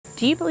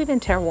Do you believe in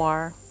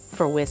terroir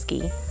for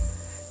whiskey?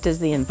 Does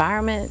the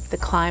environment, the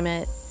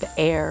climate, the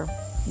air,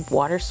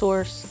 water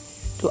source,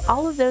 do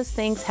all of those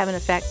things have an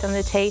effect on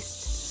the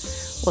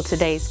taste? Well,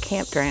 today's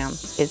Camp Dram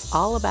is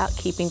all about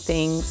keeping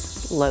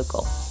things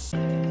local.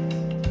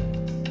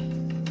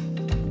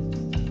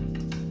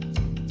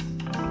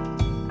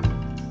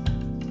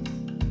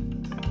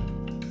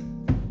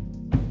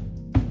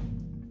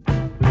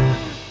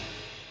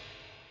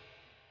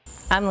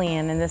 I'm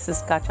Leanne, and this is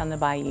Scotch on the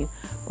Bayou,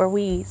 where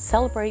we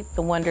celebrate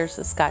the wonders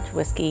of Scotch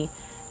whiskey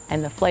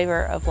and the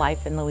flavor of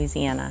life in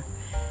Louisiana.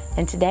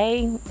 And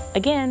today,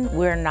 again,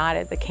 we're not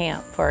at the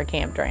camp for a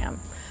Camp Dram.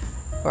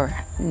 We're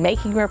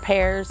making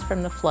repairs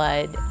from the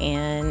flood,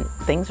 and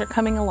things are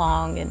coming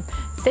along. And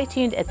stay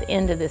tuned at the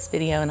end of this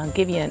video, and I'll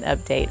give you an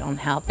update on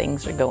how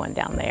things are going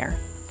down there.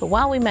 But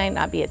while we may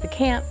not be at the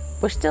camp,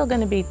 we're still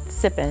going to be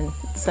sipping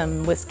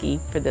some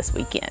whiskey for this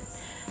weekend,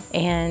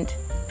 and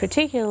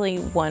particularly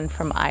one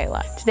from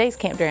Islay. Today's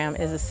Camp Dram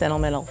is a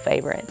sentimental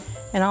favorite,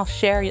 and I'll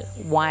share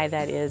why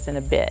that is in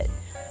a bit.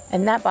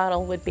 And that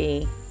bottle would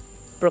be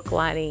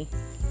Bruichladdich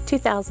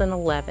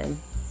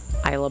 2011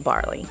 Islay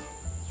Barley.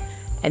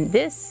 And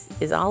this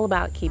is all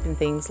about keeping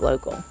things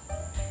local.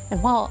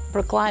 And while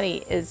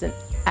Bruichladdich is an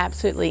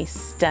absolutely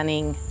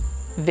stunning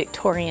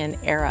Victorian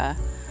era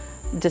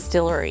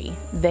distillery,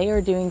 they are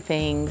doing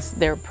things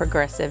their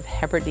progressive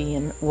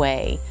Hebridean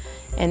way,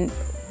 and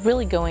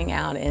really going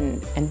out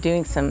and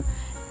doing some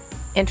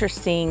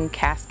interesting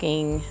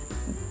casking.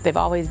 They've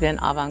always been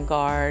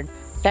avant-garde.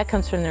 That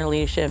comes from their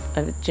leadership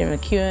of Jim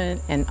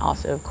McEwen and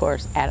also, of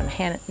course, Adam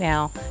Hannett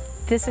now.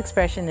 This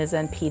expression is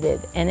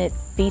unpeated, and it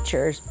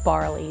features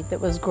barley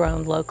that was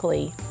grown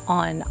locally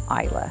on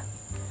Islay.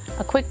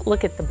 A quick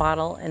look at the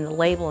bottle and the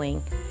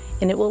labeling,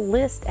 and it will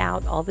list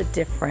out all the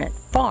different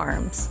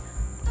farms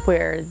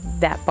where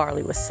that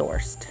barley was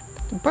sourced.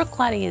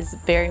 Bruichladdich is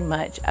very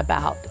much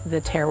about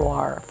the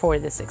terroir for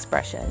this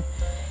expression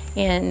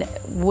and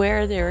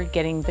where they're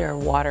getting their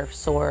water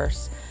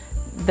source,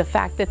 the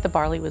fact that the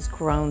barley was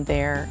grown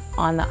there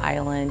on the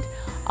island.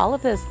 All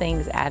of those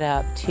things add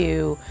up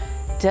to,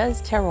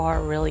 does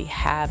terroir really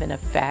have an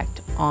effect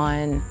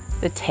on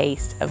the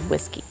taste of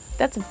whiskey?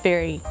 That's a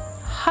very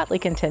hotly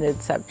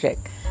contended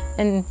subject,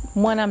 and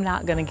one I'm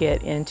not going to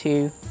get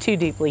into too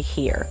deeply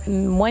here.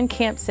 One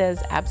camp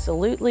says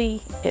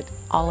absolutely, it's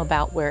all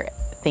about where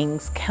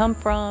things come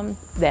from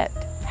that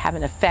have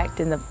an effect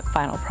in the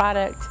final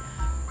product.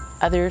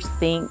 Others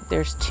think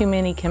there's too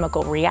many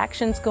chemical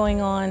reactions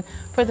going on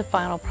for the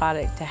final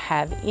product to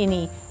have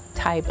any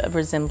type of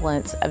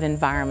resemblance of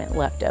environment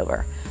left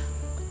over.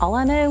 All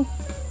I know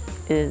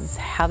is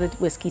how the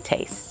whiskey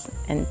tastes,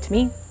 and to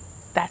me,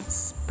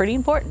 that's pretty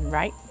important,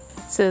 right?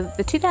 So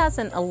the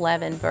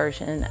 2011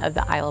 version of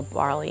the Islay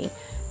Barley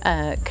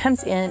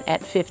comes in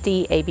at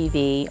 50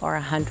 ABV or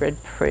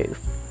 100 proof.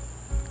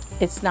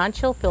 It's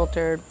non-chill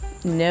filtered,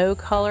 no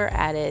color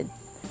added,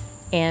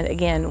 and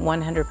again,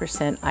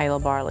 100%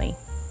 Islay Barley.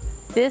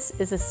 This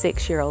is a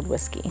 6-year-old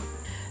whiskey.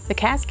 The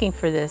casking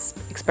for this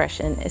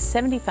expression is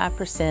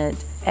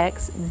 75%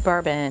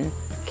 ex-bourbon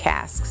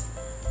casks,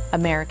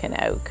 American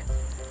oak,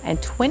 and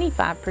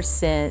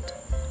 25%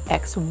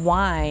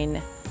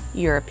 ex-wine,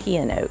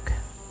 European oak.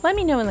 Let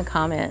me know in the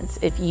comments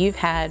if you've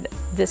had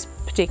this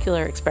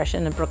particular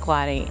expression of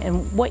Bruichladdich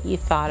and what you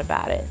thought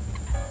about it.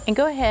 And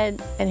go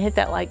ahead and hit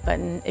that like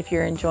button if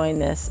you're enjoying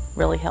this. It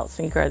really helps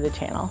me grow the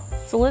channel.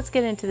 So let's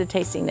get into the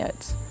tasting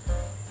notes.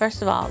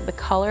 First of all, the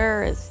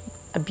color is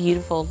a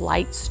beautiful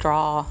light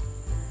straw.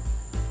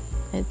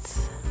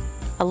 It's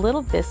a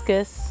little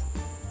viscous.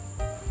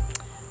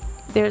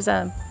 There's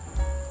on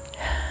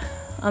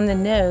the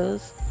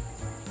nose,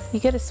 you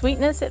get a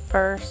sweetness at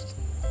first,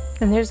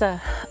 and there's a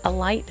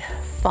light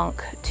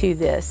funk to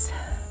this.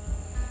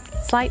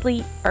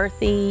 Slightly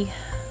earthy,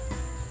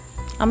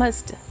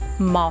 almost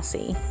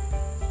mossy,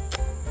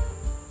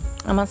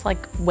 almost like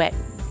wet,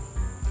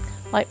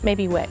 like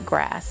maybe wet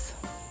grass.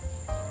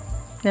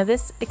 Now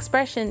this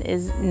expression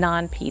is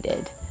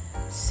non-peated,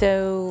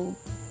 so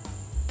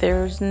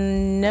there's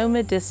no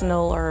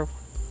medicinal or,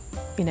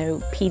 you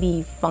know,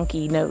 peaty,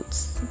 funky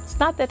notes. It's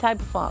not that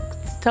type of funk.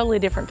 It's a totally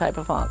different type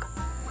of funk.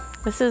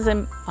 This is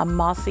a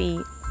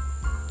mossy,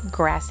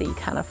 grassy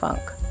kind of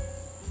funk.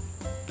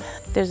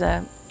 There's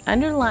a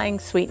underlying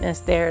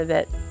sweetness there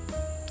that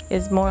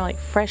is more like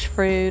fresh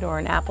fruit or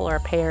an apple or a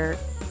pear.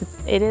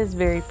 It is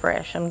very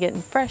fresh. I'm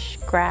getting fresh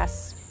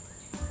grass,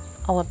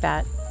 all of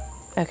that.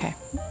 Okay,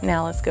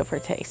 now let's go for a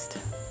taste.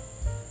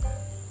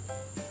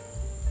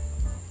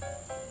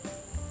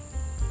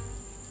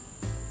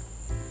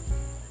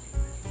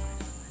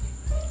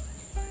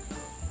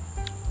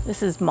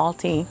 This is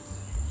malty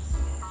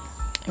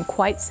and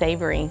quite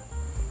savory.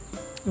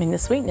 I mean, the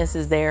sweetness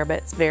is there, but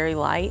it's very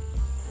light.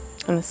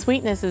 And the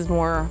sweetness is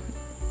more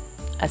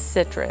a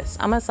citrus,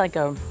 almost like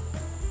a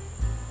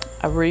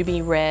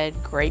ruby red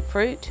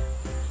grapefruit.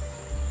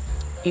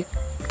 You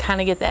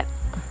kind of get that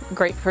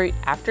grapefruit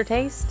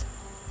aftertaste.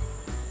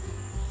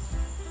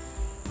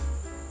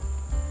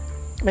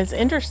 It's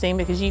interesting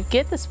because you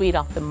get the sweet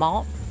off the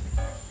malt,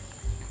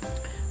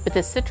 but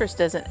the citrus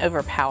doesn't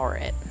overpower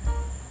it.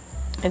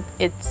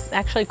 It's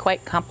actually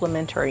quite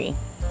complementary.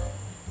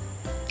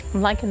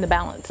 I'm liking the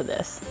balance of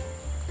this.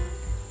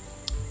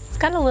 It's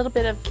got a little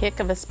bit of kick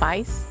of a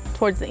spice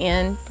towards the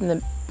end, from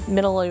the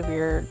middle of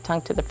your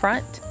tongue to the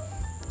front.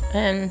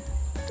 And,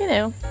 you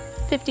know,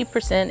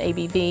 50%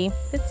 ABV.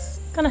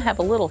 It's gonna have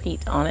a little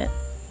heat on it.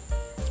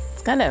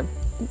 It's got a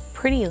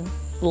pretty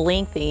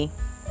lengthy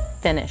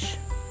finish.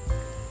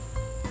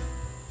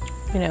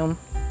 You know,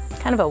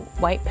 kind of a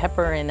white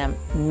pepper and a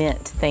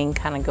mint thing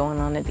kind of going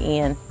on at the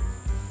end.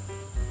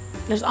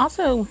 There's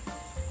also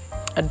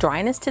a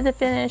dryness to the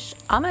finish,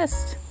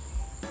 almost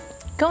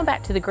going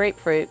back to the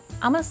grapefruit,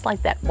 almost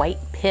like that white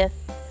pith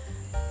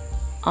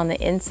on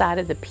the inside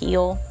of the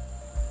peel.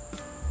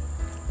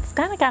 It's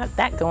kind of got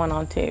that going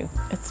on too.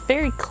 It's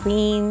very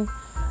clean.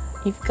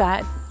 You've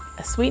got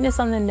a sweetness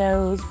on the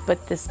nose,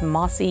 but this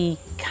mossy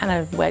kind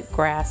of wet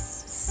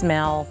grass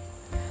smell.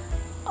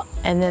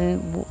 And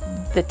then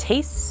the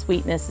taste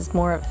sweetness is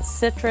more of a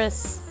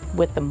citrus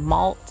with the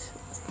malt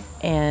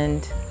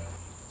and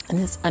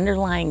this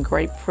underlying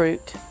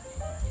grapefruit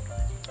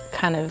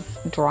kind of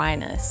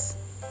dryness.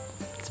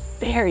 It's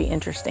very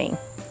interesting.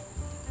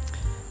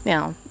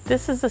 Now,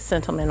 this is a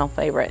sentimental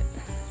favorite.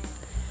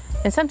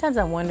 And sometimes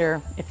I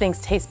wonder if things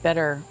taste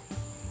better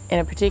in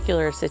a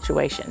particular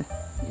situation,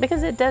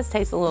 because it does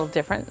taste a little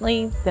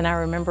differently than I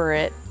remember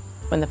it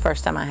when the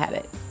first time I had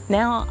it.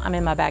 Now I'm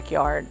in my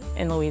backyard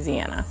in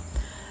Louisiana.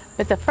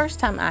 But the first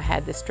time I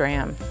had this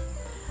dram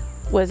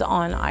was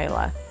on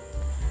Islay.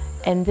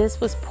 And this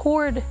was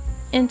poured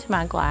into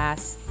my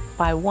glass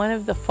by one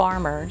of the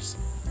farmers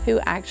who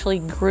actually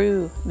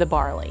grew the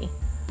barley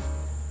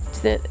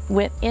that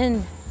went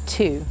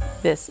into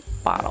this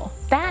bottle.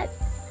 That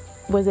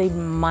was a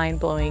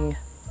mind-blowing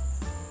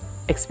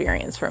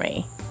experience for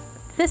me.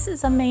 This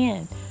is a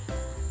man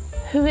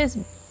who is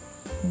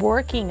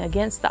working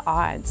against the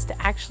odds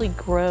to actually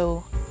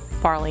grow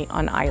barley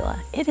on Islay.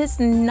 It is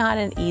not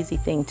an easy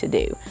thing to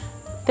do.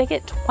 They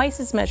get twice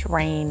as much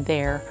rain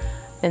there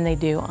than they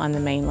do on the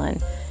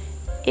mainland.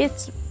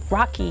 It's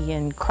rocky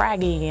and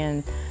craggy,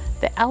 and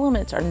the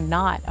elements are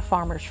not a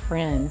farmer's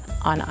friend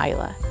on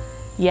Islay.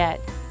 Yet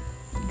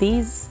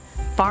these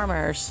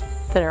farmers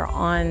that are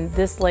on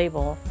this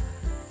label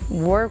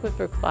work with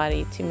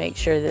Bruichladdich to make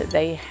sure that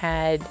they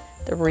had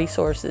the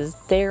resources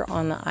there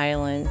on the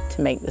island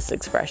to make this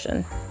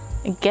expression.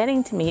 And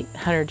getting to meet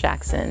Hunter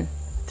Jackson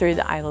through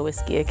the Islay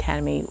Whiskey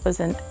Academy was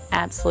an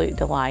absolute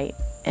delight,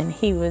 and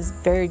he was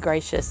very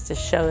gracious to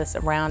show us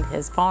around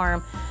his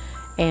farm,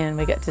 and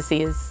we got to see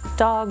his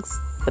dogs,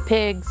 the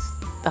pigs,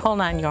 the whole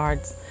 9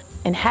 yards.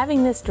 And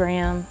having this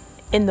dram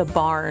in the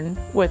barn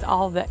with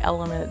all the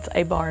elements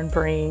a barn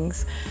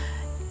brings,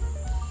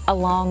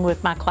 along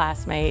with my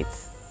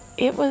classmates,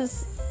 it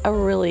was a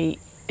really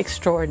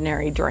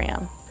extraordinary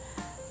dram.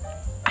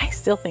 I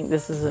still think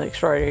this is an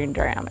extraordinary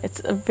dram.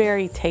 It's a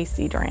very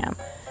tasty dram.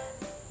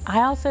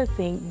 I also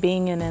think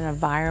being in an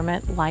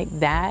environment like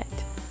that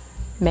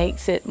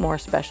makes it more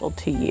special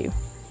to you.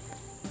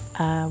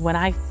 When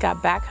I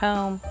got back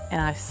home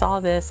and I saw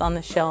this on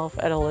the shelf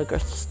at a local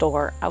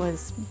store, I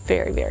was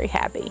very, very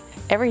happy.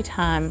 Every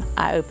time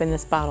I open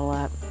this bottle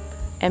up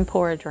and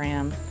pour a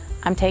dram,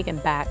 I'm taken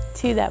back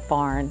to that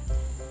barn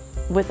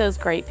with those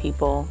great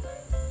people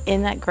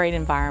in that great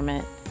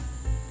environment,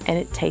 and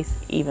it tastes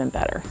even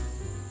better.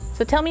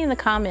 So tell me in the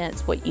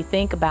comments what you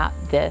think about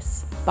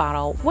this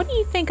bottle. What do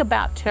you think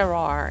about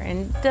Terroir,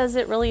 and does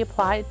it really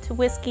apply to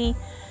whiskey?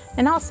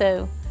 And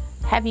also,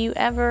 have you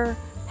ever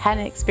had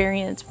an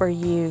experience where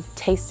you've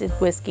tasted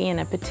whiskey in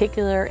a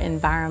particular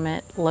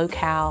environment,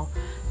 locale,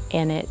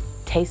 and it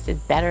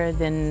tasted better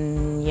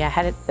than you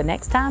had it the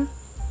next time?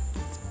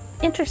 It's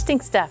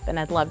interesting stuff, and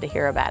I'd love to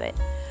hear about it.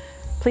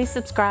 Please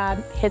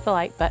subscribe, hit the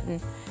like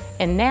button,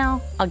 and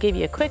now I'll give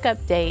you a quick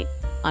update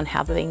on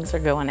how things are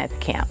going at the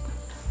camp.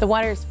 The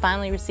water has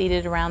finally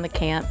receded around the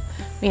camp.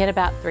 We had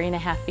about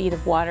 3.5 feet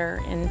of water,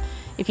 and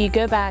if you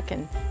go back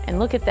and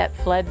look at that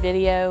flood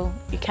video,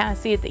 you kind of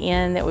see at the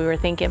end that we were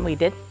thinking we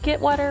did get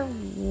water.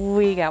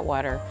 We got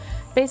water.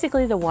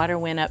 Basically, the water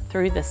went up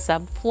through the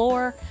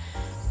subfloor,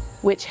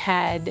 which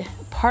had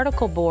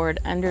particle board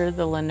under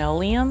the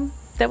linoleum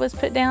that was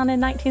put down in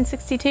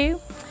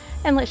 1962.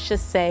 And let's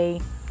just say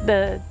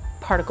the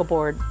particle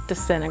board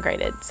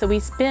disintegrated. So we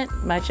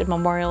spent much of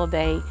Memorial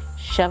Day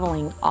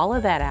shoveling all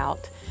of that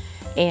out,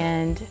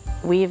 and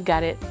we've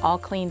got it all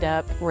cleaned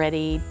up,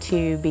 ready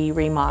to be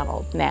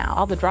remodeled now.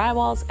 All the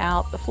drywall's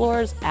out, the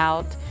floor's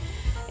out,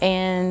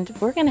 and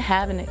we're gonna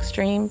have an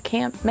extreme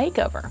camp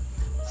makeover.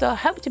 So I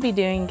hope to be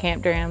doing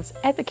camp drams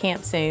at the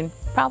camp soon.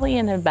 Probably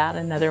in about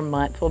another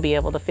month we'll be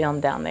able to film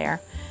down there.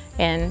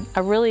 And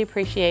I really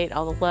appreciate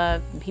all the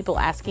love and people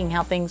asking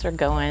how things are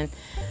going.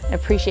 I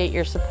appreciate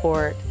your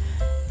support.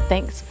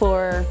 Thanks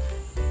for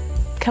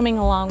coming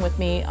along with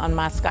me on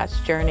my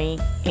Scotch journey,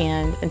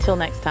 and until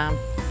next time,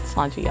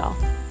 Sláinte y'all.